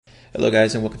Hello,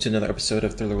 guys, and welcome to another episode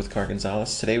of Thriller with Car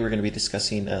Gonzalez. Today, we're going to be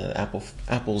discussing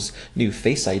Apple's new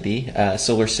Face ID,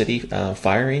 SolarCity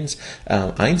firings,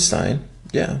 Einstein.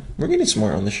 Yeah, we're getting some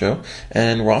more on the show,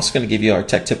 and we're also going to give you our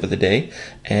tech tip of the day,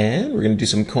 and we're going to do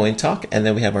some coin talk, and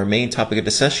then we have our main topic of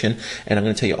the session, and I'm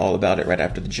going to tell you all about it right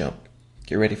after the jump.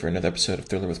 Get ready for another episode of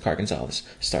Thriller with Car Gonzalez,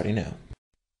 starting now.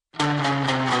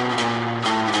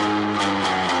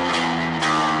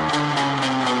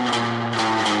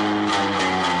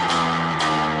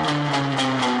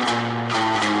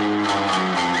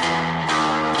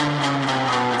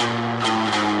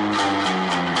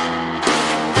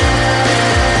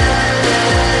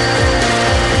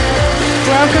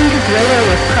 Welcome to Thriller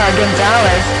with Car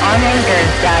Gonzalez on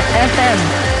Anchor.fm.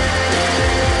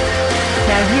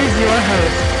 Now here's your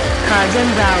host, Car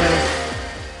Gonzalez.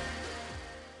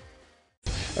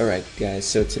 Alright, guys,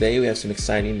 so today we have some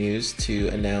exciting news to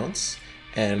announce,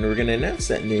 and we're going to announce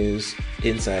that news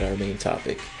inside our main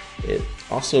topic. It's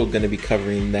also going to be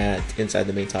covering that inside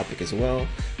the main topic as well,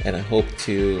 and I hope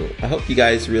you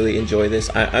guys really enjoy this.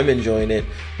 I'm enjoying it.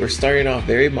 We're starting off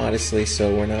very modestly,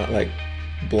 so we're not like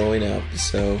blowing up.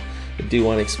 So I do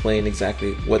want to explain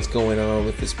exactly what's going on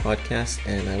with this podcast,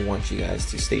 and I want you guys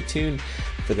to stay tuned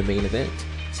for the main event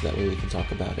so that way we can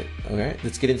talk about it. Alright,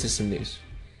 let's get into some news.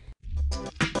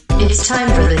 It's time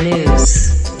for the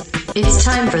news. It's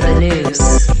time for the news.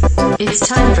 It's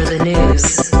time for the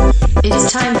news.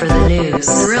 It's time for the news.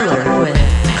 Thriller with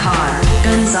Car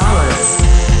Gonzalez.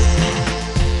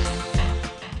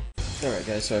 Alright,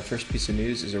 guys, so our first piece of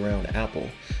news is around Apple.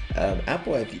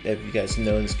 Apple, if you guys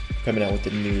know, is coming out with the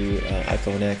new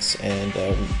iPhone X, and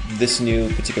this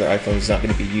new particular iPhone is not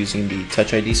going to be using the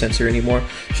Touch ID sensor anymore.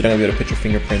 So you're not going to be able to put your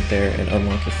fingerprint there and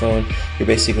unlock your phone. You're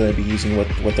basically going to be using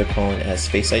what they're calling as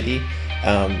Face ID.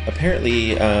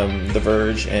 Apparently, The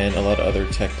Verge and a lot of other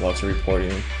tech blogs are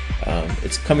reporting.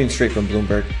 It's coming straight from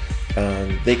Bloomberg.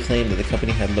 They claim that the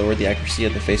company had lowered the accuracy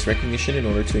of the face recognition in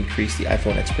order to increase the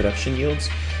iPhone X production yields.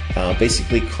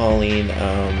 Basically calling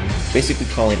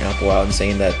Apple out and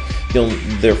saying that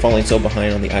they're falling so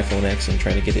behind on the iPhone X and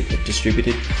trying to get it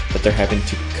distributed that they're having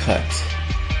to cut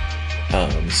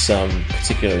some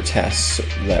particular tests.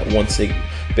 That once the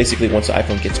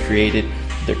iPhone gets created,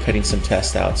 they're cutting some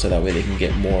tests out so that way they can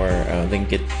get more, they can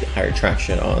get higher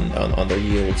traction on their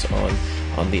yields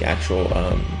on the actual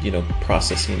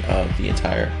processing of the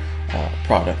entire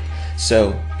product.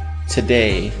 So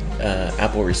today,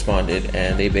 Apple responded,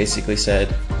 and they basically said,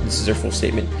 this is their full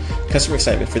statement: customer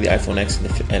excitement for the iPhone X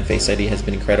and Face ID has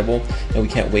been incredible, and we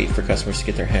can't wait for customers to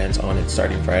get their hands on it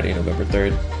starting Friday, November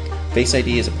 3rd. Face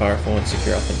ID is a powerful and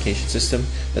secure authentication system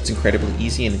that's incredibly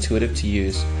easy and intuitive to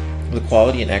use. The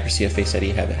quality and accuracy of Face ID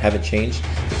haven't changed.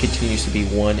 It continues to be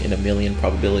 1 in a million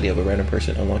probability of a random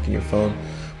person unlocking your phone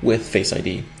with Face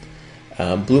ID.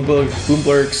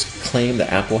 Bloomberg's claim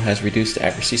that Apple has reduced the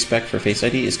accuracy spec for Face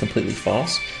ID is completely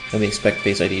false, and they expect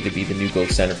Face ID to be the new gold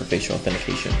standard for facial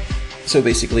authentication. So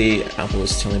basically, Apple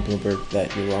is telling Bloomberg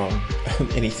that you're wrong.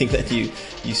 Anything that you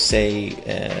say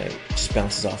just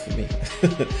bounces off of me.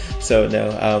 So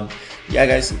no, yeah,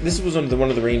 guys, this was one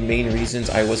of the main reasons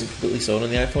I wasn't completely sold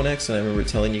on the iPhone X, and I remember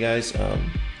telling you guys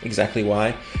exactly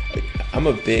why. I'm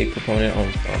a big proponent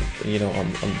on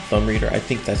thumb reader. I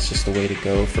think that's just the way to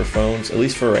go for phones, at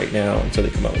least for right now, until they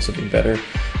come out with something better.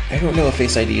 I don't know if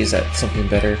Face ID is at something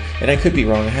better, and I could be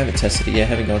wrong. I haven't tested it yet. I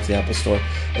haven't gone to the Apple Store.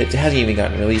 It hasn't even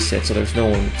gotten released yet, so there's no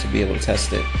one to be able to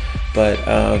test it. But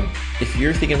if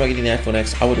you're thinking about getting the iPhone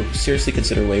X, I would seriously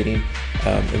consider waiting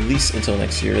at least until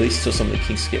next year, at least until some of the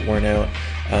kinks get worn out.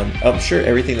 I'm sure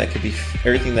everything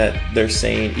that they're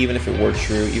saying, even if it were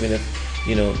true, even if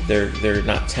they're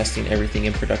not testing everything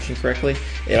in production correctly,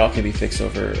 it all can be fixed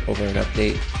over an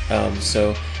update.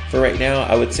 So for right now,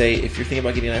 I would say if you're thinking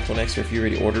about getting an iPhone X, or if you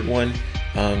already ordered one,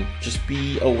 just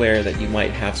be aware that you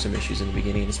might have some issues in the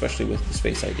beginning, especially with this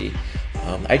Face ID.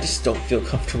 I just don't feel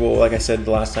comfortable, like I said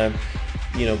the last time,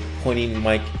 pointing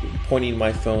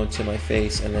my phone to my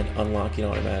face and then unlocking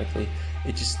automatically.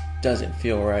 It just doesn't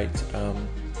feel right.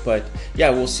 But yeah,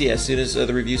 we'll see. As soon as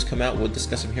the reviews come out, we'll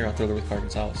discuss them here on Thriller with Car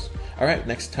Gonzalez. Alright,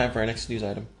 time for our next news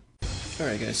item.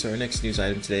 Alright, guys, so our next news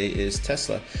item today is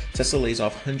Tesla. Tesla lays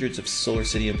off hundreds of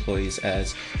SolarCity employees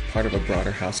as part of a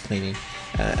broader house cleaning.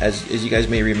 As you guys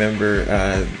may remember,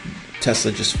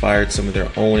 Tesla just fired some of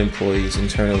their own employees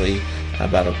internally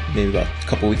about a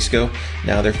couple weeks ago.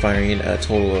 Now they're firing a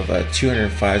total of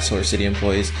 205 SolarCity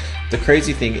employees. The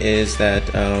crazy thing is that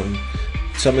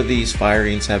some of these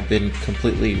firings have been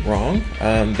completely wrong.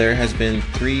 There has been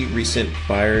 3 recent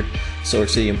fired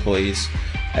SolarCity employees,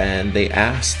 and they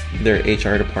asked their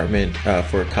HR department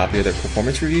for a copy of their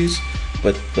performance reviews.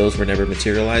 but those were never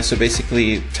materialized. So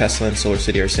basically, Tesla and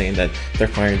SolarCity are saying that they're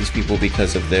firing these people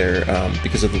because of their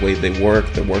because of the way they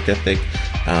work, their work ethic.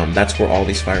 That's where all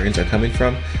these firings are coming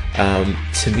from.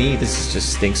 To me, this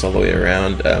just stinks all the way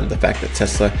around. The fact that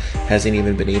Tesla hasn't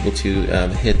even been able to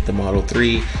hit the Model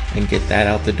 3 and get that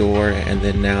out the door, and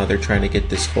then now they're trying to get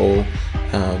this whole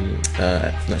I'm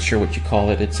not sure what you call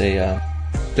it. It's a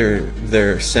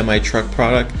their semi-truck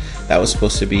product that was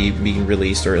supposed to be being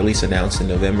released or at least announced in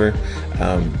November.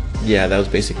 Yeah, that was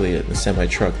basically the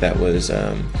semi-truck that was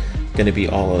going to be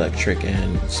all electric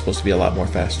and supposed to be a lot more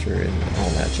faster and all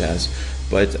that jazz.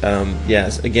 But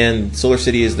yes, again,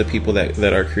 SolarCity is the people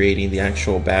that are creating the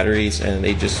actual batteries, and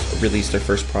they just released their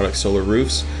first product, Solar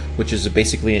Roofs, which is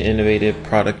basically an innovative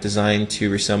product designed to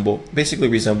resemble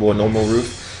a normal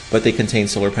roof, but they contain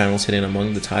solar panels hidden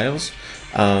among the tiles.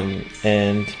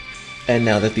 And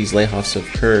now that these layoffs have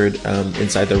occurred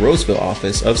inside the Roseville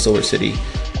office of SolarCity,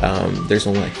 there's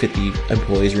only like 50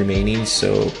 employees remaining,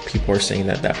 so people are saying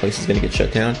that place is going to get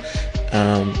shut down.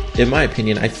 In my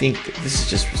opinion, I think this is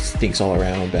just stinks all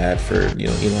around bad for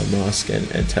Elon Musk and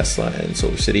Tesla and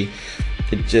SolarCity.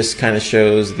 It just kind of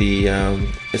shows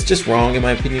it's just wrong in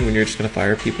my opinion when you're just going to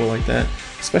fire people like that,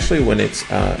 especially when it's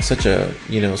such a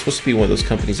it's supposed to be one of those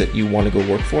companies that you want to go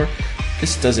work for.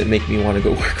 This doesn't make me want to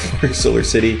go work for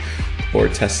SolarCity or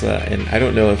Tesla, and I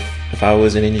don't know if I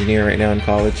was an engineer right now in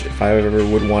college, if I ever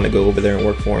would want to go over there and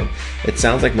work for them. It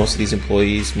sounds like most of these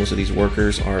employees, most of these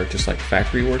workers are just like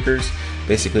factory workers,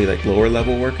 basically like lower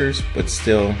level workers, but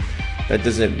still, that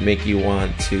doesn't make you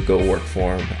want to go work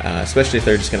for them, especially if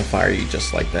they're just going to fire you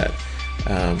just like that.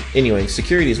 Anyway,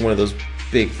 security is one of those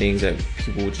big things that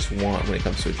people would just want when it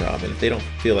comes to a job, and if they don't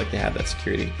feel like they have that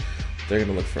security, they're going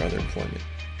to look for other employment.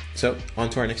 So, on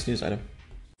to our next news item.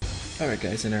 Alright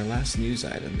guys, and our last news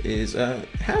item is a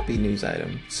happy news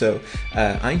item. So,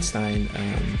 Einstein,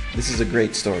 this is a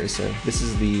great story. So, this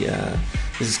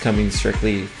is coming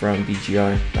strictly from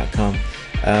BGR.com.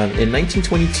 In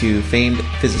 1922, famed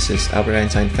physicist Albert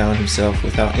Einstein found himself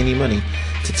without any money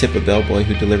to tip a bellboy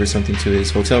who delivered something to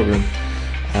his hotel room.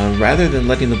 Rather than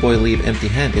letting the boy leave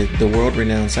empty-handed, the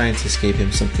world-renowned scientist gave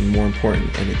him something more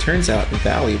important, and it turns out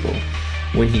valuable,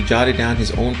 when he jotted down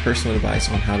his own personal advice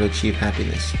on how to achieve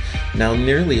happiness. Now,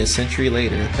 nearly a century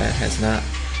later, that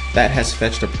has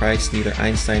fetched a price neither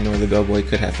Einstein nor the bellboy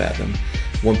could have fathomed: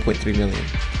 $1.3 million.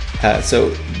 So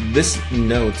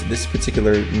this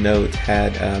particular note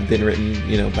had been written,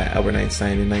 by Albert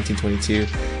Einstein in 1922.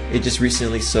 It just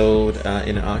recently sold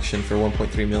in an auction for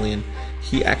 $1.3 million.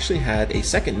 He actually had a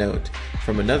second note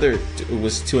from another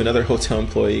hotel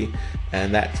employee,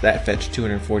 and that fetched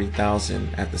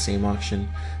 $240,000 at the same auction.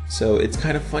 So it's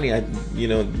kind of funny.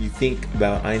 You think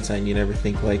about Einstein, you never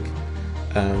think like.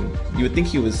 You would think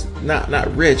he was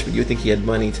not rich, but you would think he had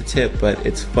money to tip. But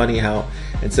it's funny how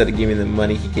instead of giving them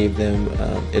money, he gave them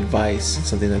advice,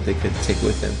 something that they could take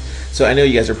with them. So I know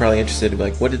you guys are probably interested,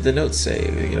 like, what did the note say?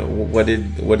 What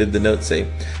did the note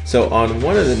say? So on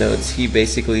one of the notes, he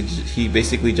basically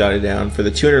jotted down for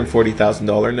the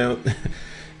 $240,000 note.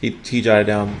 he jotted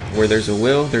down, where there's a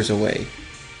will, there's a way,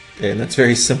 and that's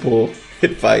very simple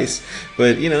advice,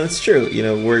 but it's true.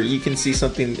 Where you can see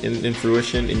something in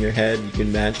fruition in your head, you can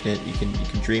imagine it, you can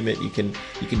dream it, you can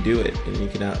do it, and you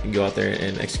can go out there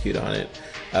and execute on it.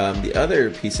 The other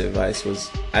piece of advice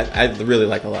was I really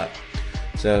like a lot.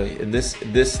 So in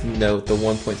this note, the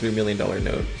 $1.3 million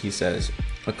note, he says,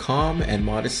 a calm and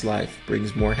modest life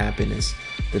brings more happiness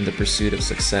than the pursuit of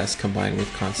success combined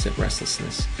with constant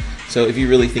restlessness. So if you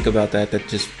really think about that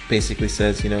just basically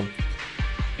says,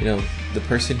 the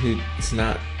person who's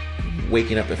not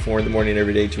waking up at 4 a.m.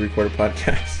 every day to record a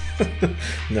podcast.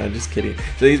 No, I'm just kidding.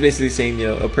 So he's basically saying,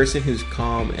 a person who's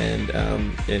calm and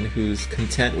who's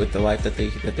content with the life that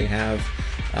they have,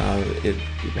 it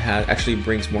actually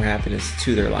brings more happiness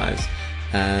to their lives,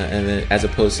 and then as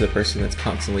opposed to the person that's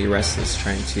constantly restless,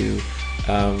 trying to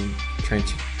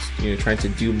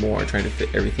do more, trying to fit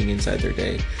everything inside their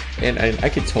day. And I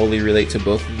could totally relate to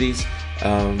both of these.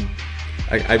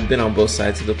 I've been on both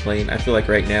sides of the plane. I feel like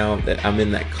right now that I'm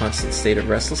in that constant state of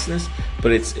restlessness,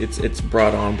 but it's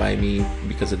brought on by me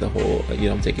because of the whole,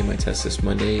 I'm taking my test this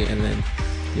Monday, and then,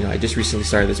 I just recently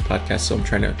started this podcast, so I'm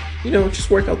trying to, just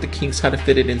work out the kinks, how to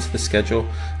fit it into the schedule.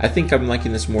 I think I'm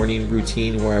liking this morning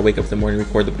routine where I wake up in the morning,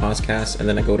 record the podcast, and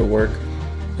then I go to work,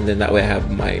 and then that way I have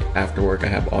after work, I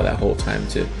have all that whole time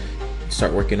to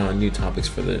start working on new topics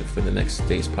for the next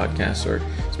day's podcast, or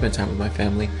spend time with my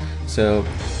family. So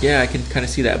yeah, I can kind of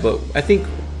see that. But I think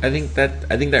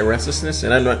that restlessness,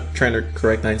 and I'm not trying to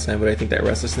correct Einstein, but I think that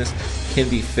restlessness can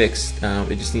be fixed.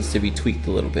 It just needs to be tweaked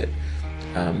a little bit.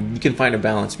 You can find a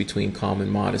balance between calm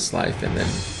and modest life, and then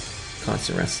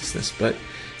constant restlessness. But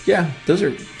yeah, those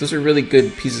are really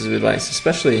good pieces of advice,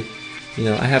 especially, you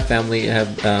know, I have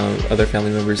other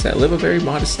family members that live a very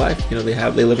modest life. You know,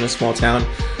 they live in a small town,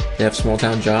 they have small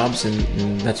town jobs,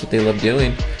 and that's what they love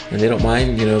doing, and they don't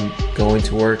mind, you know, going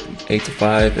to work 8 to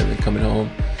 5 and then coming home,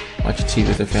 watching TV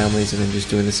with their families, and then just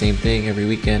doing the same thing every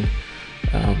weekend.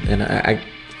 And I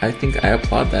think I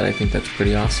applaud that. I think that's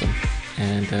pretty awesome.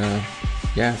 And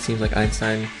yeah, it seems like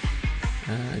Einstein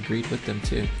agreed with them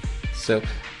too. So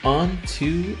on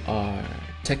to our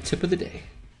tech tip of the day.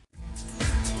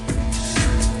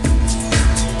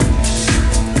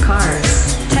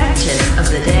 Cars tech tip of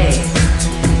the day.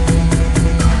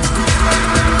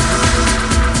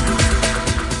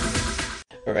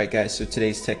 Alright guys, so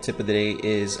today's tech tip of the day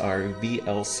is our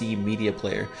VLC media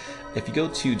player. If you go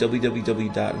to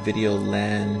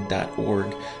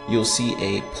www.videoland.org, you'll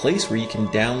see a place where you can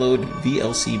download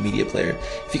VLC Media Player.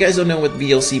 If you guys don't know what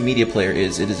VLC Media Player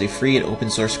is, it is a free and open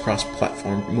source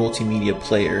cross-platform multimedia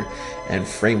player and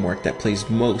framework that plays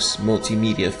most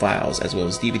multimedia files, as well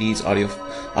as DVDs, audio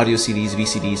CDs,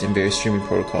 VCDs, and various streaming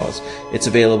protocols. It's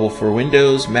available for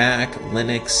Windows, Mac,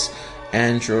 Linux,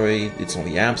 Android. It's on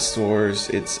the app stores.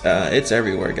 It's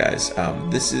everywhere, guys.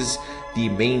 This is the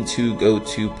main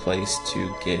go-to place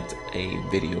to get a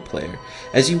video player.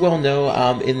 As you well know,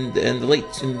 in the late,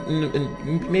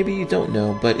 maybe you don't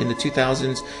know, but in the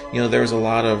 2000s, you know, there was a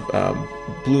lot of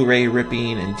Blu-ray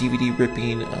ripping and DVD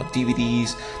ripping of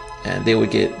DVDs, and they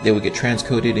would get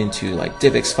transcoded into like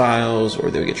DivX files, or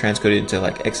they would get transcoded into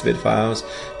like XVID files,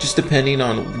 just depending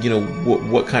on, you know,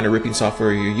 what kind of ripping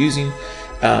software you're using.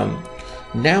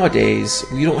 Nowadays,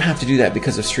 we don't have to do that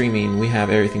because of streaming. We have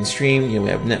everything streamed. You know, we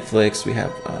have Netflix, we have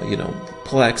you know,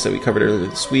 Plex that we covered earlier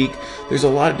this week. There's a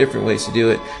lot of different ways to do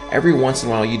it. Every once in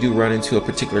a while, you do run into a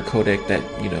particular codec that,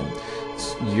 you know,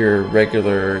 your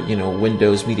regular, you know,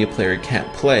 Windows media player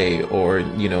can't play, or,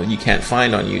 you know, you can't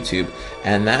find on YouTube,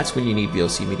 and that's when you need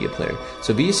VLC Media Player.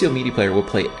 So VLC Media Player will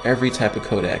play every type of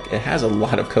codec. It has a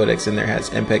lot of codecs in there. It has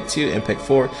MPEG-2,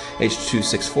 MPEG-4,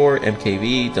 H.264,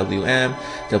 MKV, WM,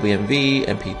 WMV,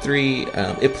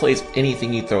 MP3. It plays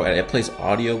anything you throw at it. It plays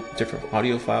audio, different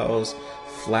audio files,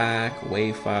 FLAC,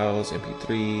 WAV files,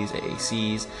 MP3s,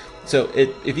 AACs. So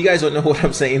if you guys don't know what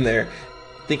I'm saying there,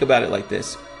 think about it like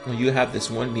this. When you have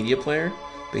this one media player,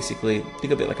 basically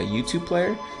think of it like a YouTube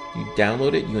player. You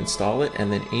download it, you install it,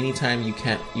 and then anytime you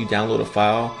download a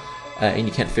file and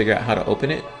you can't figure out how to open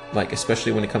it, like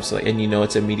especially when it comes to like, and you know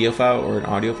it's a media file or an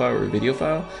audio file or a video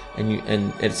file,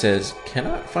 and it says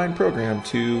cannot find program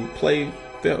to play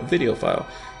video file,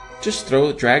 just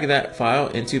drag that file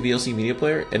into VLC Media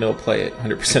Player and it'll play it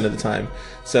 100% of the time.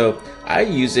 So I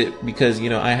use it because, you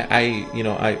know, I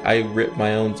rip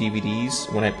my own DVDs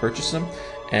when I purchase them,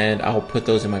 and I'll put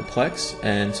those in my Plex,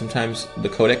 and sometimes the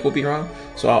codec will be wrong,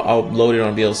 so I'll load it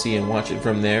on VLC and watch it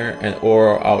from there,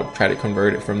 or I'll try to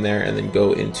convert it from there and then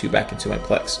go back into my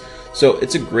Plex. So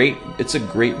it's a great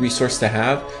resource to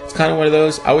have. It's kind of one of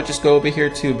those, I would just go over here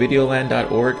to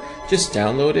videoland.org, just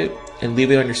download it and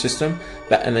leave it on your system,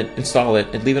 and then install it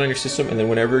and leave it on your system, and then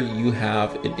whenever you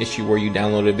have an issue where you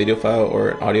download a video file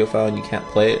or an audio file and you can't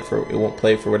play it, it won't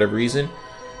play for whatever reason,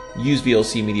 use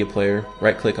VLC Media Player,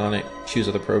 right click on it, choose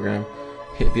other program,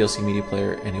 hit VLC Media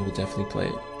Player, and it will definitely play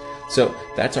it. So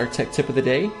that's our tech tip of the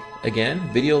day. Again,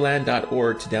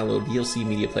 videoland.org to download VLC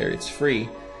Media Player. It's free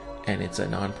and it's a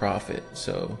non-profit,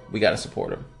 so we got to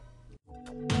support them.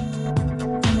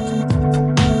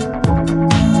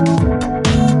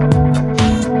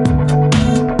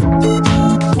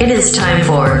 It is time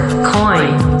for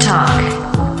Coin Talk.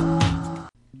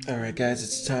 Alright guys,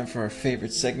 it's time for our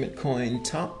favorite segment, Coin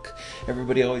Talk.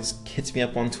 Everybody always hits me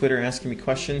up on Twitter asking me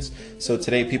questions. So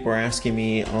today people are asking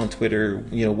me on Twitter,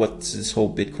 you know, what's this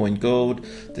whole Bitcoin Gold,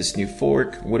 this new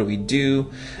fork, what do we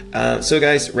do? So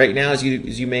guys, right now, as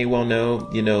you may well know,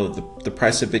 you know, the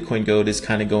price of Bitcoin Gold is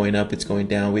kind of going up, it's going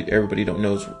down. Everybody don't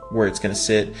know where it's going to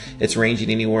sit. It's ranging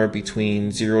anywhere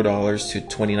between $0 to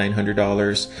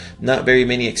 $2,900. Not very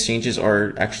many exchanges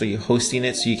are actually hosting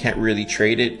it, so you can't really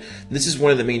trade it. This is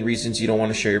one of the main reasons you don't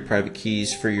want to share your private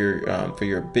keys for your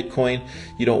Bitcoin.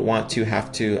 You don't want to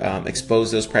have to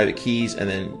expose those private keys, and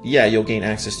then you'll gain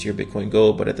access to your Bitcoin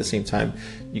Gold, but at the same time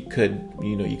you could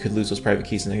lose those private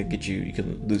keys, and you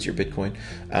could lose your Bitcoin.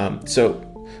 So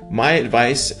my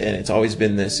advice, and it's always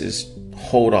been this, is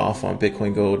hold off on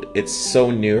Bitcoin Gold. It's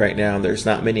so new right now. There's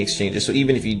not many exchanges, so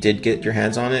even if you did get your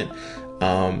hands on it,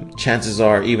 chances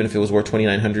are, even if it was worth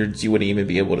 $2,900, you wouldn't even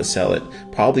be able to sell it.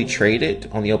 Probably trade it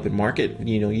on the open market,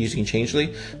 you know, using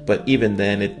Changely, but even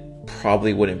then it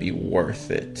probably wouldn't be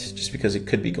worth it, just because it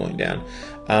could be going down.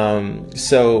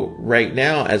 So right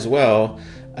now as well,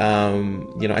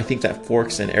 I think that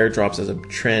forks and airdrops as a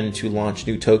trend to launch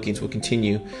new tokens will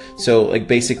continue. So like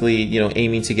basically,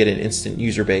 aiming to get an instant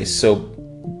user base. So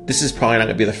this is probably not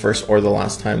going to be the first or the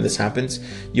last time this happens.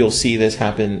 You'll see this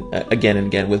happen again and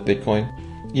again with Bitcoin.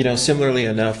 Similarly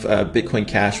enough, Bitcoin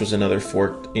Cash was another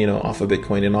fork, off of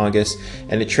Bitcoin in August,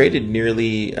 and it traded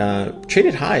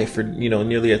traded high for,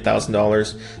 nearly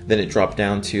 $1,000. Then it dropped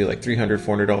down to like $300,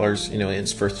 $400, in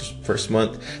its first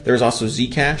month. There was also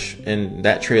Zcash, and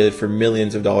that traded for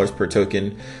millions of dollars per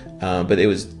token. But it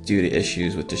was due to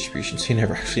issues with distribution, so you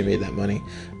never actually made that money.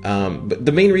 But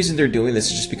the main reason they're doing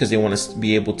this is just because they want to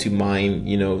be able to mine,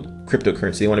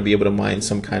 cryptocurrency. They want to be able to mine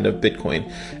some kind of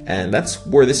Bitcoin, and that's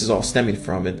where this is all stemming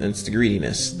from. And it's the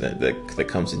greediness that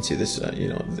comes into this,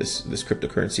 this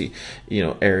cryptocurrency,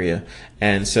 area.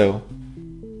 And so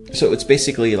it's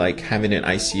basically like having an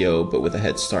ICO, but with a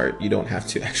head start. You don't have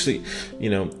to actually,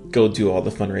 go do all the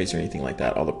fundraising or anything like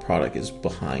that. All the product is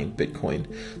behind Bitcoin.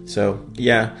 So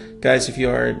yeah, guys, if you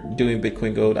are doing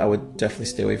Bitcoin Gold, I would definitely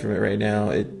stay away from it right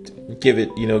now. Give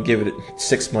it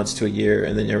 6 months to a year,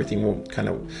 and then everything will kind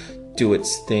of do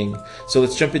its thing. So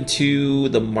let's jump into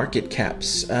the market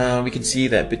caps. We can see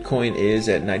that Bitcoin is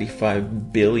at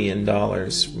 $95 billion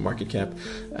market cap.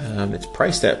 It's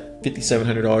priced at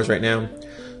 $5,700 right now.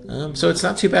 So it's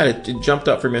not too bad. It jumped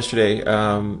up from yesterday.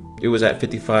 It was at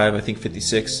 55, I think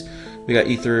 56. We got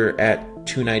Ether at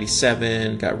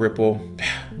 297. Got Ripple.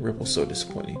 Ripple's so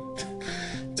disappointing.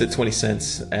 It's at 20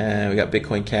 cents. And we got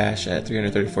Bitcoin Cash at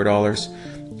 $334.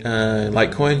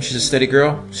 Litecoin, she's a steady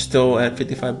girl, still at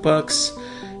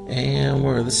 $55. And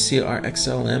let's see our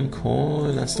XLM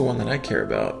coin. That's the one that I care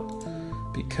about,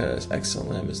 because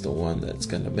XLM is the one that's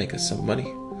going to make us some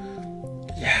money.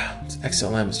 Yeah,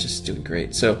 XLM is just doing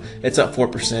great. So it's up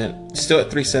 4%, still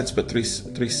at 3 cents, but 3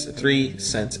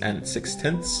 cents and 6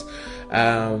 tenths.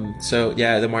 So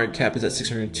yeah, the market cap is at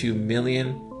 602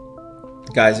 million.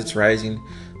 Guys, it's rising.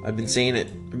 I've been saying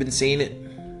it.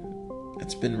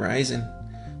 It's been rising.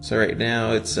 So right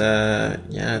now it's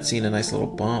it's seeing a nice little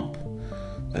bump.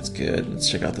 That's good. Let's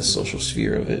check out the social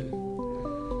sphere of it.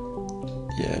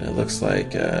 Yeah, and it looks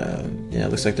like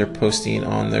they're posting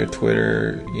on their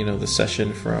Twitter, the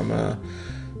session from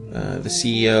the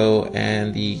CEO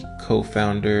and the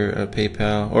co-founder of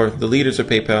PayPal, or the leaders of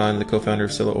PayPal and the co-founder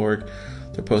of Scylla.org.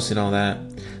 They're posting all that.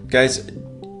 Guys,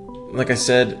 like I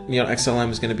said,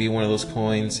 XLM is going to be one of those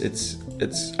coins.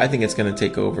 I think it's going to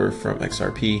take over from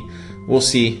XRP. We'll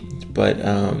see, but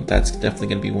that's definitely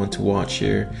going to be one to watch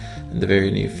here in the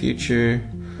very near future.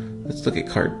 Let's look at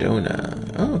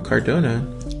Cardano. Oh, Cardano.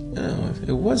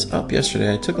 It was up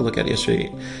yesterday. I took a look at it yesterday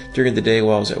during the day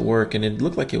while I was at work, and it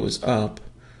looked like it was up.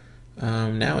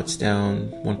 Now it's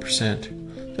down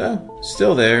 1%. So,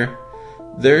 still there.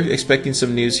 They're expecting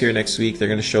some news here next week. They're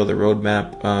going to show the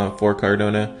roadmap for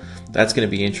Cardano. That's going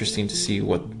to be interesting to see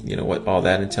what all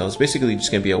that entails. Basically,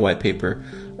 just going to be a white paper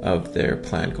of their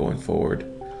plan going forward.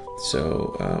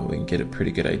 So we can get a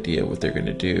pretty good idea what they're going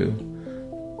to do.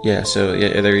 Yeah, so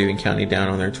they're even counting down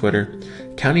on their Twitter.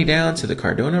 Counting down to the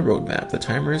Cardano roadmap. The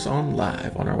timer is on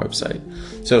live on our website.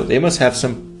 So they must have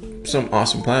some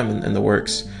awesome plan in the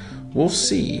works. We'll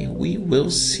see. We will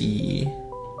see.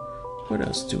 What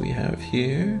else do we have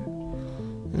here?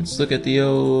 Let's look at the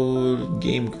old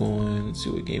Gamecoin. Let's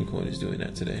see what Gamecoin is doing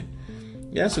at today.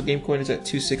 Yeah, so Gamecoin is at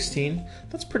 216.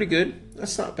 That's pretty good.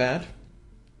 That's not bad.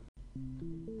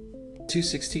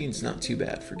 216 is not too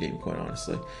bad for Gamecoin,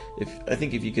 honestly. I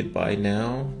think if you could buy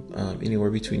now, anywhere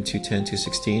between 210,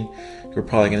 216, we're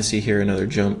probably going to see here another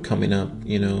jump coming up,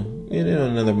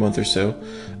 another month or so.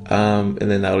 And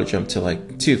then that'll jump to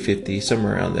like 250,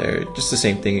 somewhere around there. Just the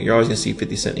same thing. You're always going to see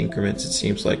 50-cent increments, it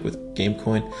seems like, with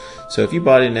Gamecoin. So if you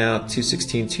bought it now,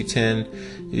 216,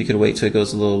 210, you could wait till it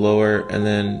goes a little lower, and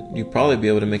then you'll probably be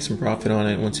able to make some profit on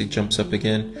it once it jumps up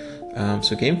again.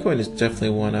 So Gamecoin is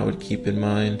definitely one I would keep in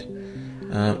mind.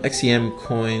 XEM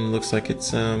coin looks like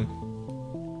it's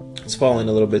falling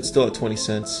a little bit, still at 20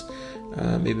 cents.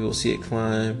 Maybe we'll see it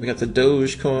climb. We got the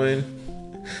Dogecoin.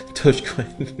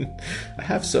 I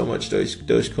have so much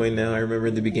Dogecoin now. I remember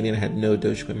in the beginning I had no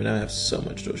Dogecoin, but now I have so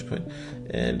much Dogecoin,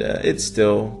 and it's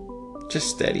still just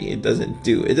steady. It doesn't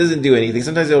do anything.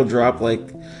 Sometimes it'll drop like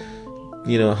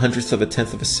hundredths of a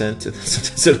tenth of a cent, and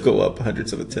sometimes it'll go up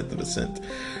hundredths of a tenth of a cent.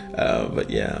 But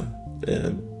yeah.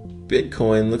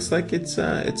 Bitcoin looks like it's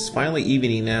finally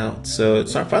evening out, so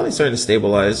it's finally starting to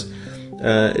stabilize.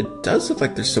 It does look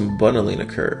like there's some bundling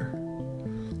occur.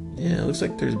 Yeah, it looks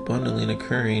like there's bundling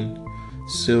occurring.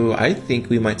 So I think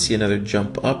we might see another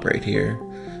jump up right here.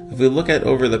 If we look at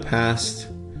over the past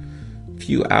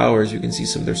few hours, you can see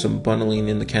there's some bundling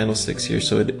in the candlesticks here.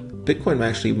 So Bitcoin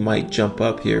actually might jump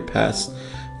up here past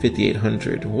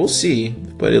 5,800. We'll see,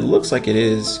 but it looks like it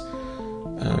is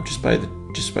just by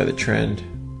the trend.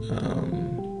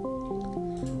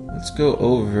 Let's go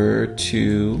over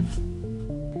to.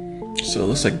 So it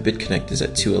looks like BitConnect is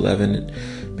at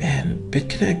 211. Man,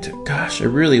 BitConnect. Gosh, I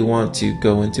really want to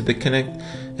go into BitConnect.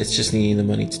 It's just needing the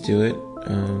money to do it.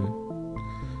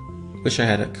 Wish I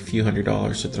had a few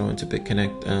 $100s to throw into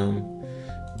BitConnect.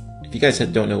 If you guys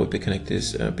don't know what BitConnect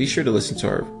is, be sure to listen to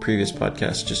our previous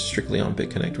podcast just strictly on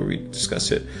BitConnect where we discuss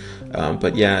it.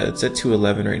 But yeah, it's at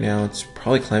 211 right now. It's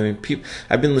probably climbing.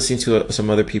 I've been listening to some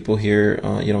other people here,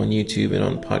 on YouTube and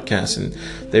on podcasts, and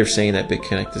they're saying that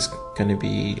BitConnect is going to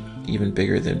be even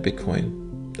bigger than Bitcoin.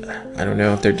 I don't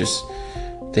know if they just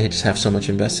have so much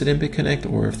invested in BitConnect,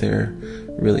 or if they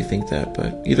really think that.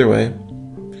 But either way,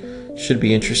 should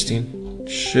be interesting.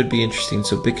 So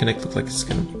BitConnect looks like it's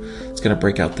gonna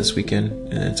break out this weekend,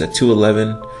 and it's at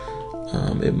 211.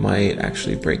 It might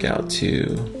actually break out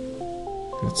to.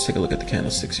 Let's take a look at the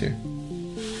candlesticks here.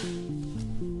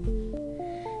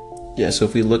 Yeah, so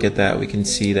if we look at that, we can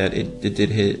see that it did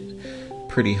hit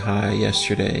pretty high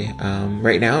yesterday.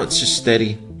 Right now, it's just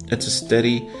steady. It's a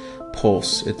steady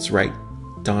pulse. It's right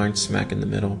darn smack in the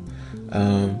middle.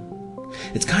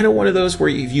 It's kind of one of those where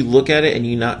if you look at it and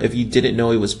if you didn't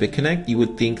know it was BitConnect, you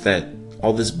would think that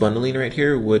all this bundling right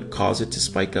here would cause it to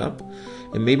spike up,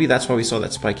 and maybe that's why we saw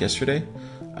that spike yesterday.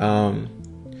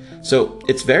 So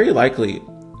it's very likely.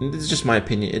 This is just my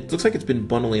opinion. It looks like it's been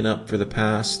bundling up for the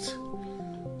past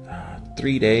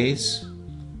 4 days.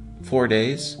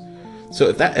 So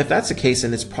if that's the case,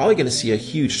 then it's probably going to see a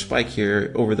huge spike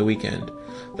here over the weekend.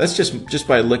 That's just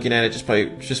by looking at it,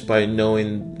 just by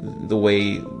knowing the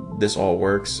way this all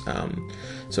works.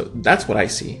 So that's what I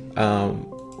see.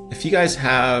 If you guys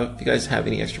have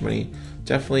any extra money,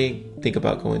 definitely think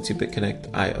about going to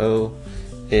BitConnect.io.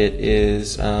 It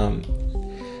is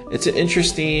it's an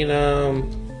interesting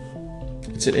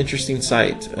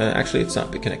site. Actually, it's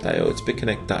not BitConnect.io. It's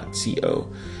BitConnect.co,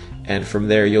 and from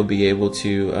there you'll be able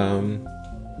to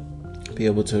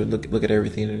look at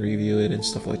everything and review it and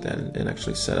stuff like that, and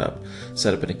actually set up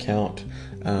an account.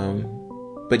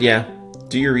 But yeah,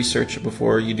 do your research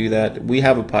before you do that. We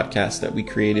have a podcast that we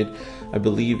created. I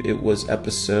believe it was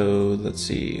episode. Let's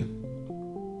see.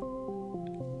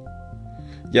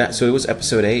 Yeah, so it was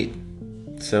episode 8.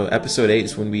 So episode 8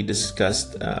 is when we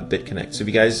discussed BitConnect. So if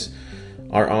you guys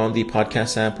are on the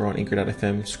podcast app or on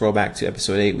Anchor.fm, scroll back to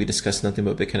episode 8. We discussed nothing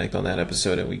but BitConnect on that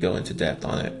episode, and we go into depth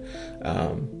on it.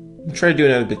 I'll try to do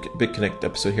another BitConnect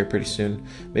episode here pretty soon.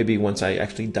 Maybe once I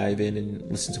actually dive in and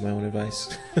listen to my own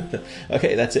advice.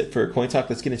 Okay, that's it for Coin Talk.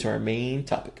 Let's get into our main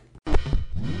topic.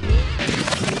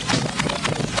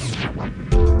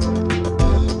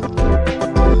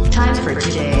 Time for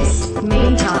today's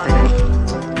main topic.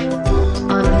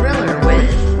 On Thriller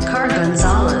with Car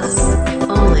Gonzalez.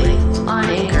 Only on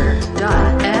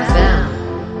Anchor.fm.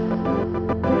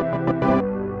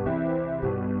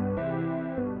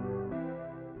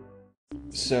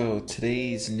 So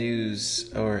today's news,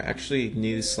 or actually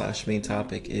news/main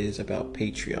topic, is about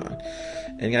Patreon.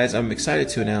 And guys, I'm excited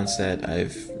to announce that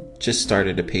I've just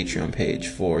started a Patreon page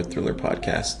for Thriller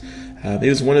Podcast. It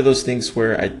was one of those things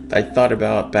where I thought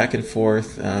about back and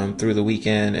forth through the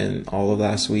weekend and all of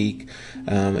last week,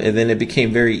 and then it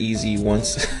became very easy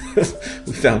once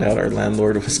we found out our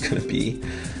landlord was going to be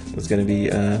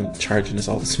charging us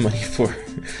all this money for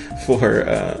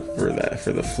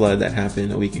the flood that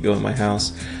happened a week ago in my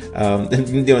house. And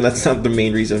that's not the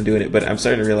main reason I'm doing it, but I'm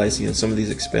starting to realize some of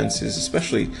these expenses,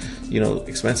 especially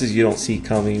expenses you don't see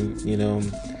coming,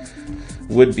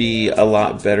 would be a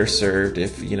lot better served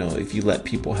if you let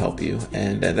people help you.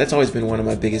 And that's always been one of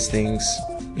my biggest things,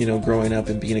 growing up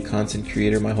and being a content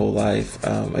creator my whole life.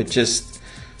 I just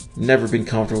never been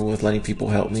comfortable with letting people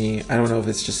help me. I don't know if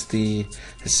it's just the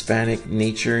Hispanic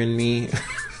nature in me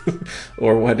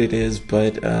or what it is,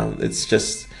 but it's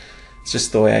just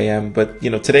the way I am. But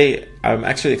today I'm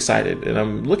actually excited and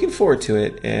I'm looking forward to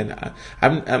it. And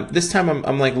I'm this time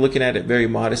I'm like looking at it very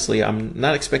modestly. I'm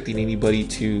not expecting anybody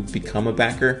to become a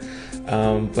backer,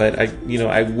 but I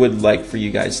would like for you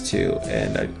guys to,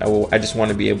 and I just want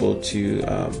to be able to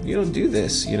do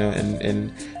this,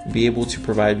 and be able to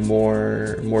provide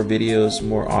more videos,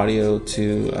 more audio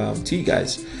to you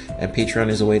guys. And Patreon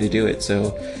is a way to do it.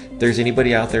 So if there's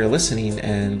anybody out there listening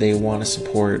and they want to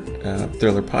support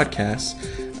Thriller Podcasts,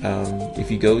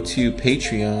 if you go to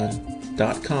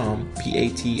patreon.com,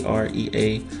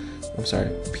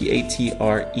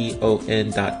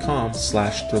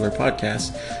 patreon.com/Thriller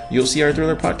Podcast. You'll see our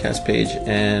Thriller Podcast page,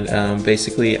 and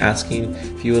basically asking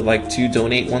if you would like to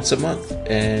donate once a month,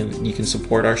 and you can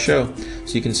support our show.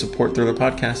 So you can support Thriller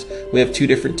Podcast. We have 2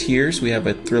 different tiers. We have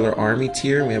a Thriller Army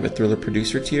tier, and we have a Thriller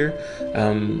Producer tier.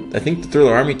 I think the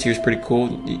Thriller Army tier is pretty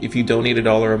cool. If you donate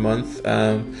 $1 a month,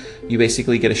 you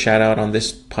basically get a shout out on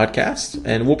this podcast,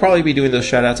 and we'll probably be doing those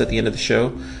shout outs at the end of the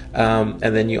show. And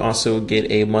then you also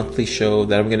get a monthly show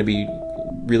that I'm going to be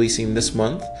releasing this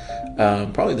month,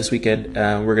 probably this weekend.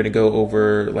 We're going to go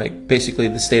over like basically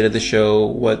the state of the show,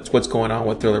 what's going on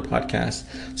with Thriller Podcast,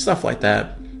 stuff like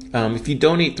that. If you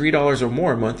donate $3 or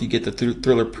more a month, you get the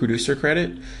Thriller Producer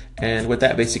credit. And what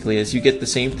that basically is, you get the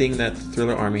same thing that the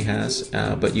Thriller Army has,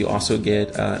 but you also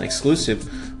get an exclusive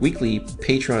weekly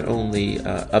Patreon-only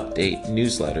update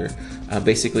newsletter,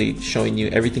 basically showing you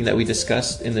everything that we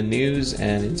discussed in the news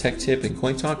and in Tech Tip and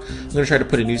Coin Talk. I'm going to try to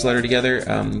put a newsletter together,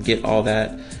 get all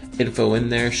that info in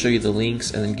there, show you the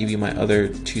links, and then give you my other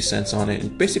 2 cents on it,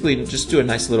 and basically just do a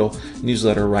nice little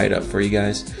newsletter write-up for you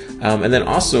guys. And then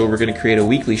also we're going to create a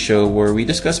weekly show where we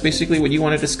discuss basically what you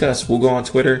want to discuss. We'll go on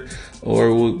Twitter,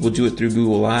 or we'll do it through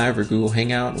Google Live or Google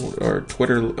Hangout or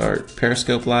Twitter or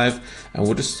Periscope Live, and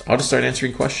I'll just start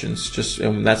answering questions.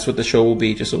 And that's what the show will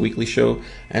be, just a weekly show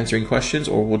answering questions,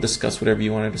 or we'll discuss whatever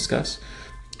you want to discuss.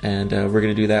 And we're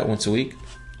going to do that once a week.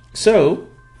 So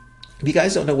if you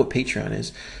guys don't know what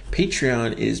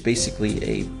Patreon is basically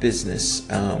a business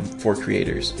for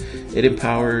creators. It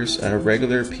empowers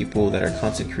regular people that are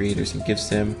content creators and gives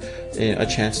them a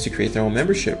chance to create their own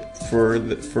membership for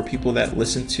people that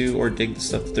listen to or dig the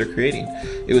stuff that they're creating.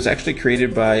 It was actually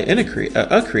created by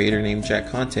a creator named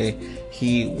Jack Conte.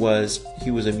 He was a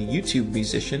YouTube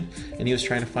musician, and he was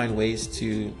trying to find ways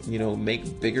to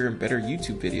make bigger and better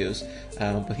YouTube videos,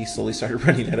 but he slowly started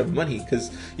running out of money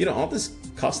because all this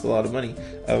costs a lot of money.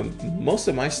 Most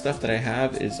of my stuff that I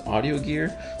have is audio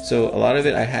gear, so a lot of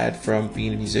it I had from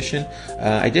being a musician.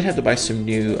 I did have to buy some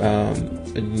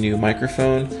a new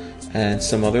microphone and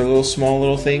some other small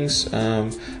little things,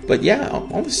 but yeah,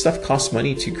 all this stuff costs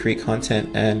money to create content,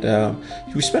 and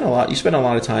you spend a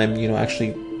lot of time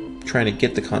actually trying to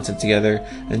get the content together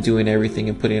and doing everything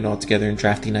and putting it all together and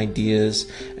drafting ideas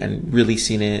and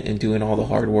releasing it and doing all the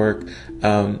hard work.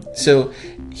 So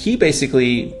he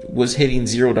basically was hitting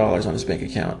 $0 on his bank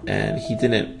account, and he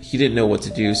didn't know what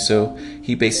to do. So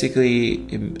he basically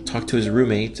talked to his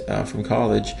roommate from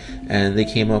college, and they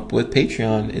came up with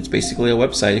Patreon. It's basically a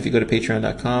website. If you go to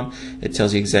patreon.com, it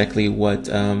tells you exactly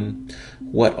what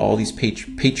all these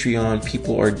Patreon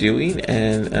people are doing,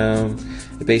 and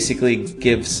it basically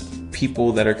gives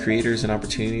people that are creators an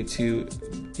opportunity to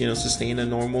sustain a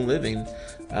normal living.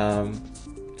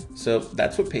 So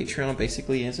that's what Patreon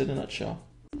basically is in a nutshell.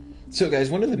 So guys,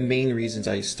 one of the main reasons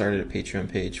I started a Patreon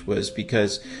page was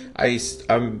because I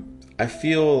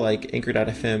feel like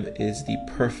Anchor.fm is the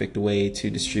perfect way to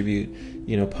distribute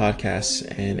podcasts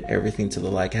and everything to the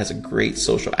like. It has a great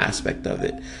social aspect of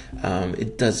it.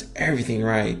 It does everything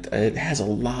right. It has a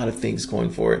lot of things going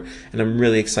for it, and I'm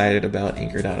really excited about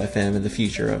Anchor.fm and the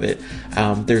future of it.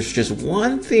 There's just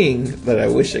one thing that I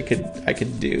wish I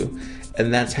could do,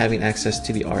 and that's having access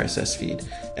to the RSS feed.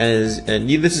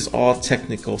 This is all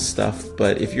technical stuff,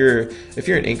 but if you're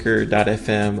an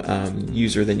Anchor.fm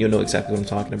user, then you'll know exactly what I'm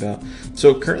talking about.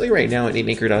 So currently right now in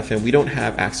Anchor.fm, we don't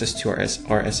have access to our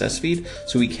RSS feed,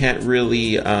 so we can't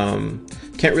really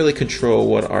control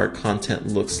what our content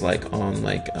looks like on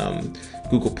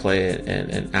Google Play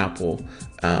and Apple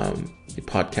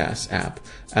podcast app.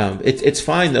 It's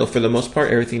fine though. For the most part,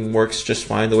 everything works just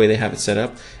fine the way they have it set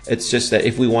up. It's just that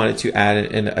if we wanted to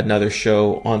add another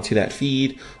show onto that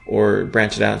feed or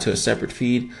branch it out into a separate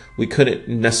feed, we couldn't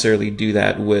necessarily do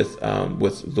that with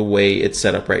the way it's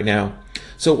set up right now.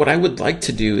 So what I would like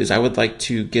to do is I would like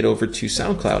to get over to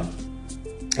SoundCloud.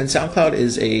 And SoundCloud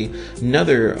is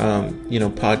another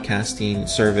podcasting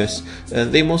service.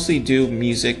 They mostly do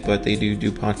music, but they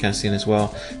do podcasting as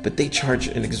well. But they charge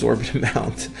an exorbitant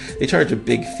amount. They charge a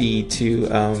big fee to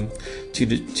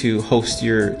host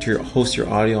your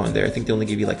audio on there. I think they only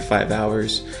give you 5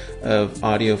 hours of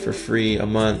audio for free a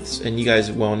month. And you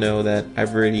guys well know that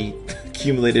I've already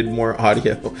accumulated more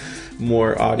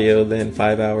audio than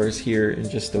 5 hours here in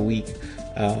just a week.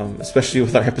 Especially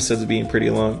with our episodes being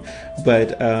pretty long.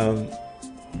 But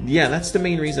yeah, that's the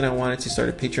main reason I wanted to start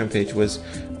a Patreon page was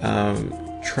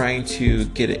trying to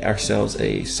get ourselves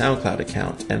a SoundCloud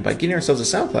account. And by getting ourselves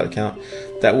a SoundCloud account,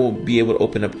 that will be able to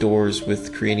open up doors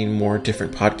with creating more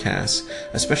different podcasts,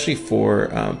 especially for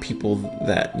people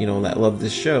that, that love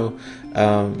this show.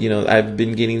 I've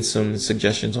been getting some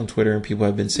suggestions on Twitter, and people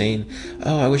have been saying,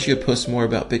 oh, I wish you would post more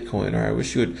about Bitcoin, or I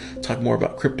wish you would talk more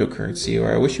about cryptocurrency,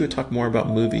 or I wish you would talk more about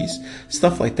movies,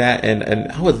 stuff like that.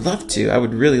 And I would love to. I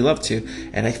would really love to.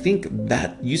 And I think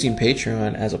that using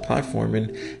Patreon as a platform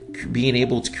and being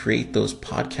able to create those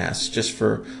podcasts just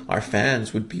for our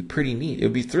fans would be pretty neat. It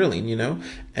would be thrilling,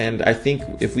 And I think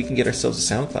if we can get ourselves a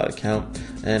SoundCloud account,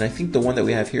 and I think the one that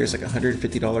we have here is like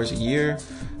 $150 a year.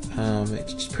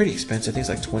 It's pretty expensive. I think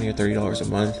it's like $20 or $30 a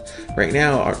month. Right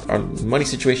now, our money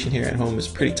situation here at home is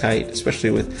pretty tight,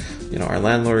 especially with, our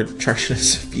landlord charging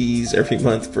us fees every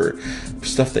month for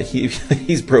stuff that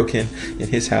he's broken in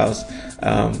his house.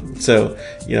 So,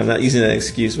 I'm not using that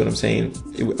excuse, but I'm saying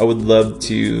I would love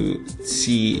to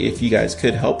see if you guys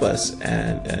could help us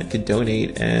and could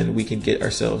donate, and we can get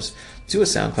ourselves to a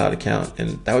SoundCloud account,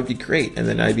 and that would be great. And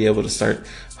then I'd be able to start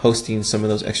hosting some of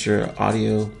those extra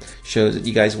audio shows that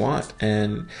you guys want,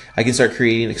 and I can start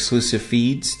creating exclusive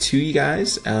feeds to you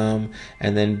guys, and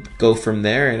then go from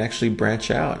there and actually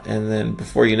branch out. And then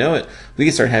before you know it, we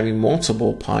can start having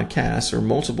multiple podcasts or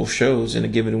multiple shows in a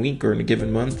given week or in a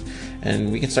given month, and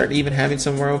we can start even having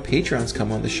some of our own Patreons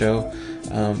come on the show.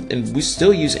 And we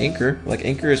still use Anchor. Like,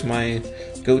 Anchor is my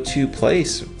go-to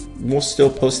place. We'll still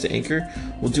post to Anchor.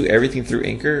 We'll do everything through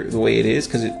Anchor the way it is,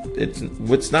 because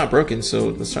it's not broken. So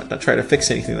let's not try to fix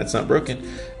anything that's not broken.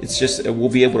 It's just we'll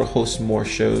be able to host more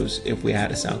shows if we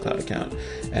had a SoundCloud account.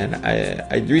 And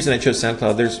the reason I chose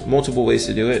SoundCloud, there's multiple ways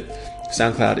to do it.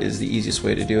 SoundCloud is the easiest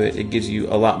way to do it. It gives you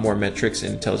a lot more metrics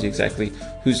and tells you exactly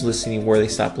who's listening, where they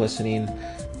stopped listening,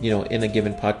 in a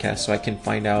given podcast, so I can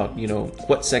find out,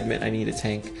 what segment I need to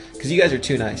tank. Because you guys are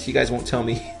too nice. You guys won't tell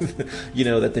me,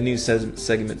 that the news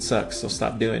segment sucks, so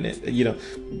stop doing it.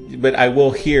 But I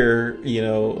will hear,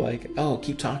 like, oh,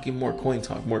 keep talking more coin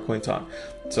talk.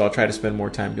 So I'll try to spend more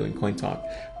time doing coin talk.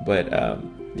 But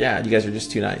yeah, you guys are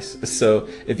just too nice. So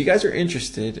if you guys are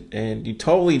interested, and you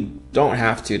totally don't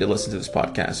have to listen to this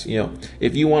podcast,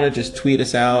 if you want to just tweet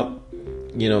us out,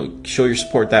 show your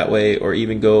support that way, or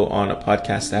even go on a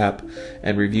podcast app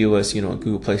and review us, on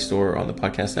Google Play Store, on the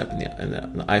podcast app, and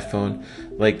the iPhone.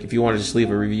 Like, if you want to just leave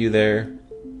a review there,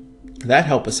 that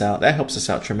helps us out. That helps us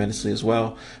out tremendously as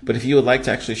well. But if you would like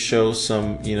to actually show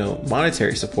some,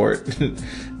 monetary support,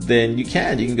 then you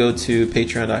can go to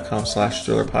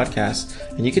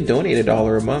patreon.com/thrillerpodcast, and you can donate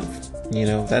 $1 a month.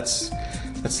 That's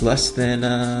less than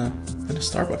a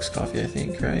Starbucks coffee, I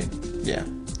think, right? Yeah.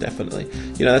 Definitely.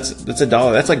 That's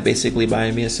 $1. That's like basically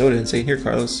buying me a soda and saying, here,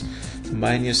 Carlos, I'm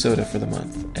buying you a soda for the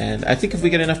month. And I think if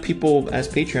we get enough people as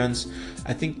patrons,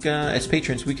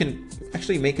 we can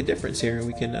actually make a difference here, and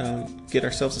we can get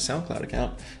ourselves a SoundCloud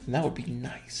account, and that would be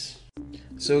nice.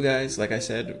 So guys, like I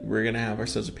said, we're going to have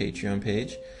ourselves a Patreon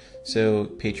page. So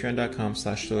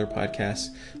patreon.com/thrillerpodcast.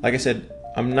 Like I said,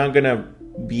 I'm not going to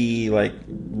be like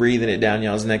breathing it down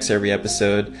y'all's necks every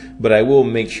episode, but I will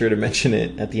make sure to mention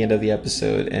it at the end of the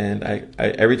episode. And I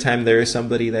every time there is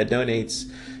somebody that donates,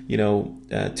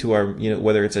 to our,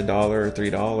 whether it's $1 or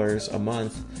 $3 a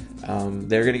month,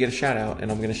 they're gonna get a shout out, and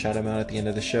I'm gonna shout them out at the end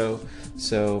of the show.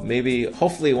 So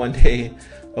hopefully one day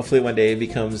it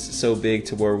becomes so big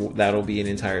to where that'll be an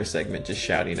entire segment just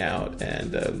shouting out,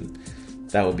 and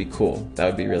that would be cool. That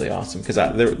would be really awesome, because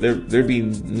there'd be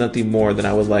nothing more than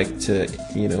I would like to,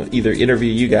 either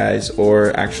interview you guys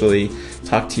or actually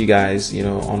talk to you guys,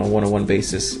 on a one-on-one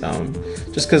basis.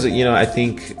 Just because, I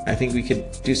think we could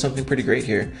do something pretty great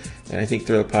here, and I think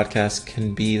Thriller Podcast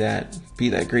can be that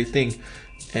great thing.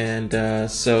 And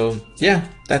so yeah,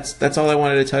 that's all I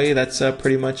wanted to tell you. That's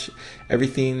pretty much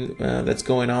everything that's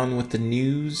going on with the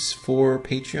news for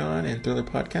Patreon and Thriller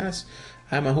Podcast.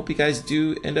 I hope you guys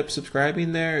do end up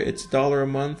subscribing there. It's $1 a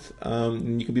month,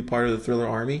 and you can be part of the Thriller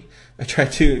Army. I try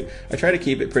to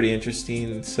keep it pretty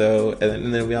interesting. So,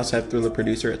 and then we also have Thriller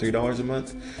Producer at $3 a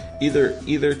month.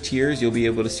 Either tiers, you'll be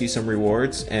able to see some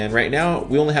rewards. And right now,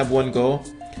 we only have one goal,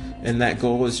 and that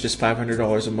goal is just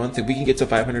 $500 a month. If we can get to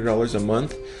 $500 a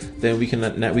month, then we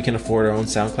can afford our own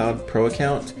SoundCloud Pro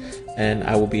account, and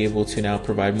I will be able to now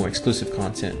provide more exclusive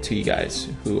content to you guys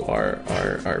who are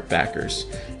our backers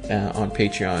on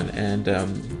Patreon. And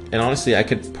honestly, I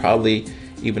could probably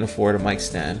even afford a mic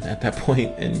stand at that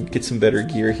point, and get some better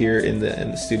gear here in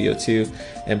the studio too,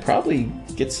 and probably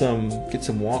get some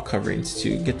wall coverings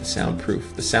to get the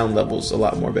sound levels a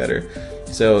lot more better.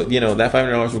 So, that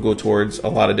 $500 will go towards a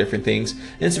lot of different things,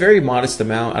 and it's a very modest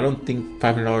amount. I don't think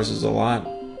 $500 is a lot.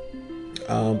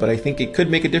 but I think it could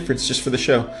make a difference just for the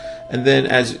show. And then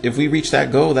if we reach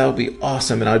that goal, that would be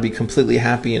awesome, and I'd be completely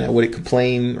happy, and I wouldn't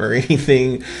complain or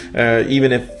anything.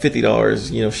 Even if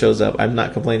 $50, shows up, I'm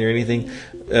not complaining or anything.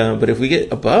 But if we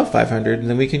get above 500,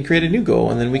 then we can create a new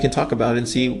goal, and then we can talk about it and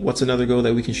see what's another goal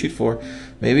that we can shoot for.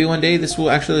 Maybe one day this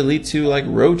will actually lead to like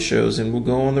road shows, and we'll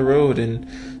go on the road and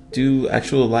do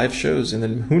actual live shows. And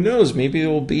then who knows, maybe it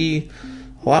will be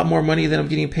a lot more money than I'm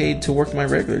getting paid to work my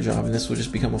regular job, and this will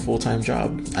just become a full-time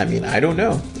job. I mean, I don't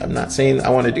know. I'm not saying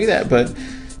I want to do that, but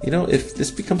if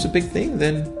this becomes a big thing,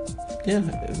 then yeah,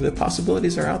 the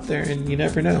possibilities are out there, and you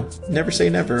never know. Never say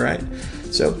never, right?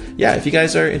 So yeah, if you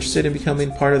guys are interested in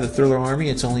becoming part of the Thriller Army,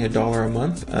 it's only $1 a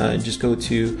month. Just go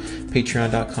to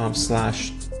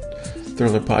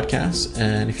patreon.com/Thriller Podcast,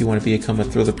 and if you want to become a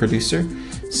Thriller producer,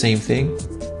 same thing.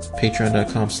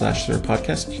 Patreon.com/Thriller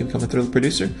Podcast. You can become a Thriller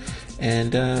producer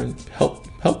and help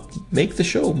make the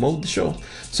show, mold the show.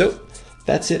 So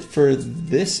that's it for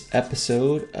this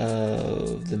episode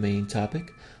of the main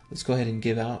topic. Let's go ahead and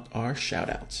give out our shout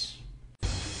outs.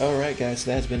 All right, guys,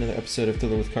 so that has been another episode of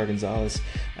Thriller with Car Gonzalez.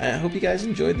 I hope you guys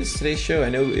enjoyed today's show. I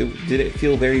know it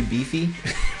feel very beefy.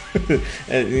 With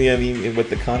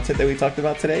the content that we talked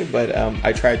about today, but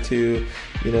I tried to,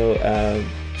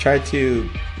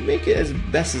 make it as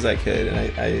best as I could,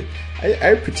 and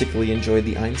I particularly enjoyed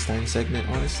the Einstein segment.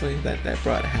 Honestly, that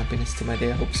brought happiness to my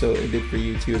day. I hope so it did for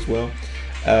you too as well.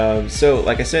 So,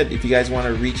 like I said, if you guys want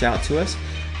to reach out to us,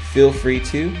 feel free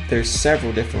to. There's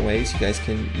several different ways. You guys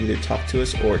can either talk to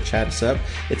us or chat us up.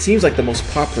 It seems like the most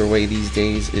popular way these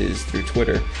days is through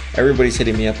Twitter. Everybody's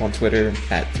hitting me up on Twitter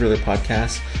at Thriller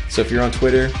Podcast. So if you're on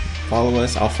Twitter, follow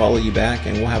us. I'll follow you back,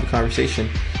 and we'll have a conversation.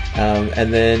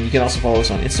 And then you can also follow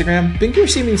us on Instagram. Been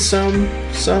receiving some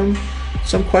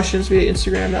questions via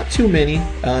Instagram, not too many.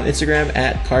 Instagram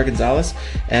at Car Gonzalez,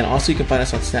 and also you can find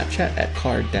us on Snapchat at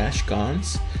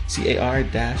Car-Gonz.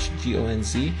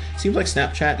 CAR-GONZ. Seems like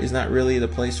Snapchat is not really the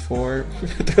place for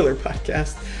Thriller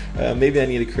Podcast. Maybe I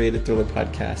need to create a Thriller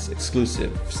Podcast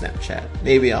exclusive Snapchat.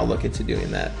 Maybe I'll look into doing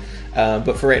that.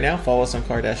 But for right now, follow us on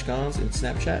Car-Gonz and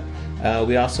Snapchat.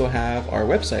 We also have our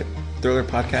website,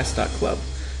 thrillerpodcast.club.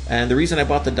 And the reason I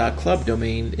bought the .club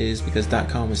domain is because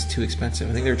 .com was too expensive.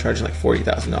 I think they were charging like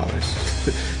 $40,000.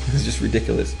 It's just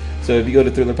ridiculous. So if you go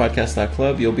to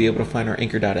thrillerpodcast.club, you'll be able to find our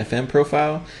anchor.fm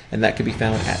profile, and that can be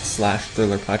found at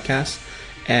 /thrillerpodcast.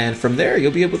 And from there,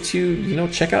 you'll be able to,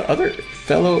 check out other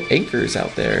fellow anchors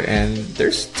out there. And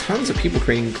there's tons of people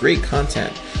creating great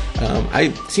content.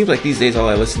 It seems like these days all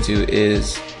I listen to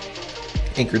is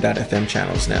anchor.fm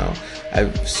channels now.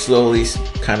 I've slowly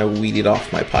kind of weeded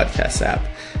off my podcast app.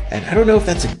 And I don't know if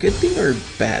that's a good thing or a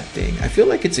bad thing. I feel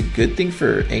like it's a good thing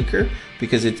for Anchor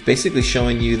because it's basically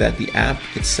showing you that the app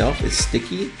itself is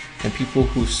sticky and people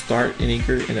who start in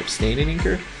Anchor end up staying in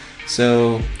Anchor.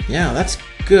 So yeah, that's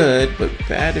good, but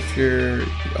bad if you're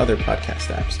other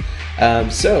podcast apps.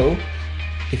 So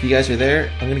if you guys are there,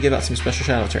 I'm going to give out some special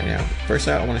shout outs right now. First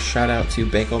out, I want to shout out to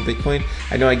Bank on Bitcoin.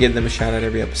 I know I give them a shout out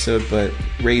every episode, but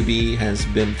Ray B has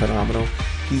been phenomenal.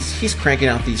 He's cranking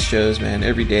out these shows, man,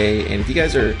 every day. And if you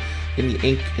guys are in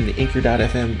the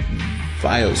Anchor.fm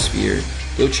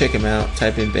biosphere, go check him out.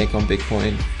 Type in Bank on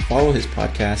Bitcoin. Follow his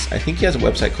podcast. I think he has a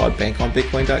website called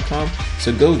bankonbitcoin.com.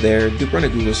 So go there, run a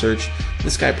Google search.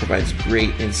 This guy provides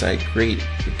great insight, great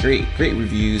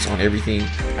reviews on everything.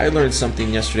 I learned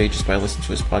something yesterday just by listening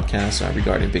to his podcast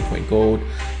regarding Bitcoin Gold.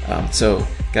 So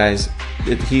guys,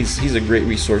 he's a great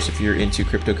resource if you're into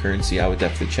cryptocurrency. I would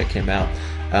definitely check him out.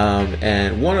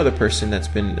 And one other person that's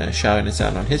been shouting us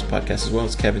out on his podcast as well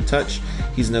is Kevin Touch.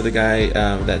 He's another guy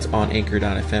that's on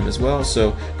Anchor.fm as well.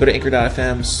 So go to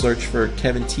Anchor.fm, search for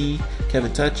Kevin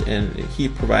Touch, and he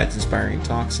provides inspiring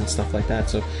talks and stuff like that.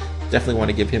 So definitely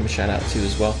want to give him a shout out too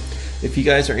as well. If you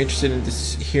guys are interested in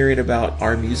just hearing about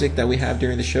our music that we have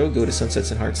during the show, go to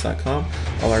sunsetsandhearts.com.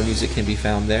 All our music can be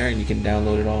found there, and you can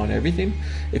download it all and everything.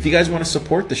 If you guys want to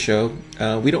support the show,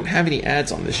 we don't have any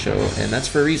ads on this show, and that's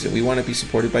for a reason. We want to be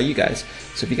supported by you guys.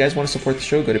 So if you guys want to support the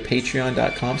show, go to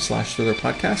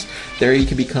patreon.com/thrillerpodcast. There you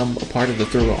can become a part of the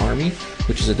Thriller Army,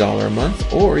 which is $1 a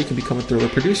month, or you can become a Thriller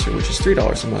producer, which is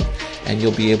 $3 a month, and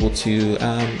you'll be able to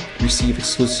receive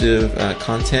exclusive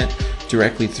content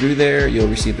directly through there. You'll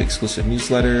receive exclusive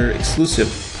newsletter, exclusive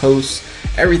posts,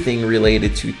 everything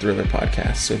related to Thriller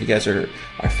Podcast. So if you guys are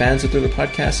fans of Thriller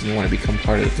Podcast and you want to become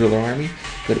part of the Thriller Army,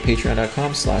 go to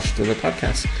patreon.com/Thriller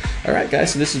Podcast. All right,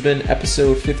 guys, so this has been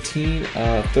episode 15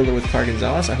 of Thriller with Car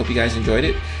Gonzalez. I hope you guys enjoyed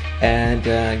it, and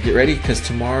get ready because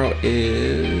tomorrow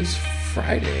is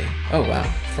Friday. Oh wow,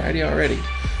 Friday already.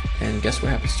 And guess what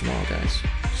happens tomorrow, guys?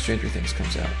 Stranger Things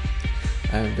comes out.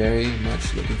 I'm very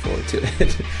much looking forward to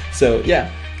it. So yeah,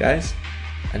 guys,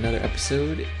 another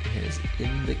episode is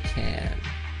in the can.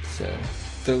 So,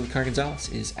 Thriller with Car Gonzalez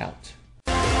is out.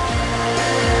 You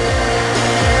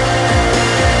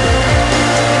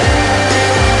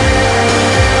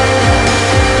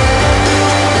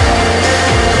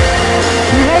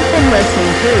have been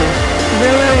listening to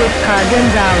Thriller with Car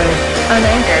Gonzalez on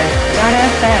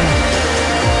Anchor.fm.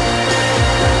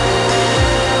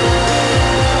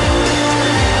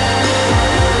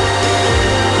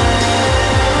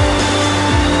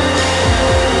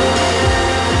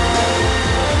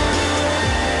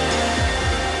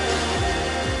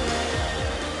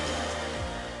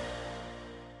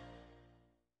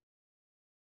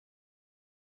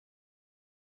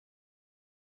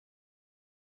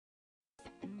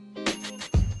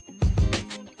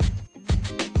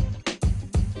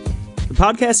 The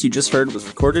podcast you just heard was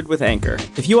recorded with Anchor.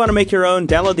 If you want to make your own,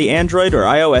 download the Android or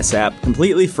iOS app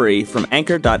completely free from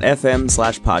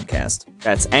anchor.fm/podcast.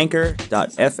 That's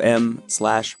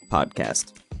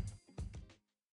anchor.fm/podcast.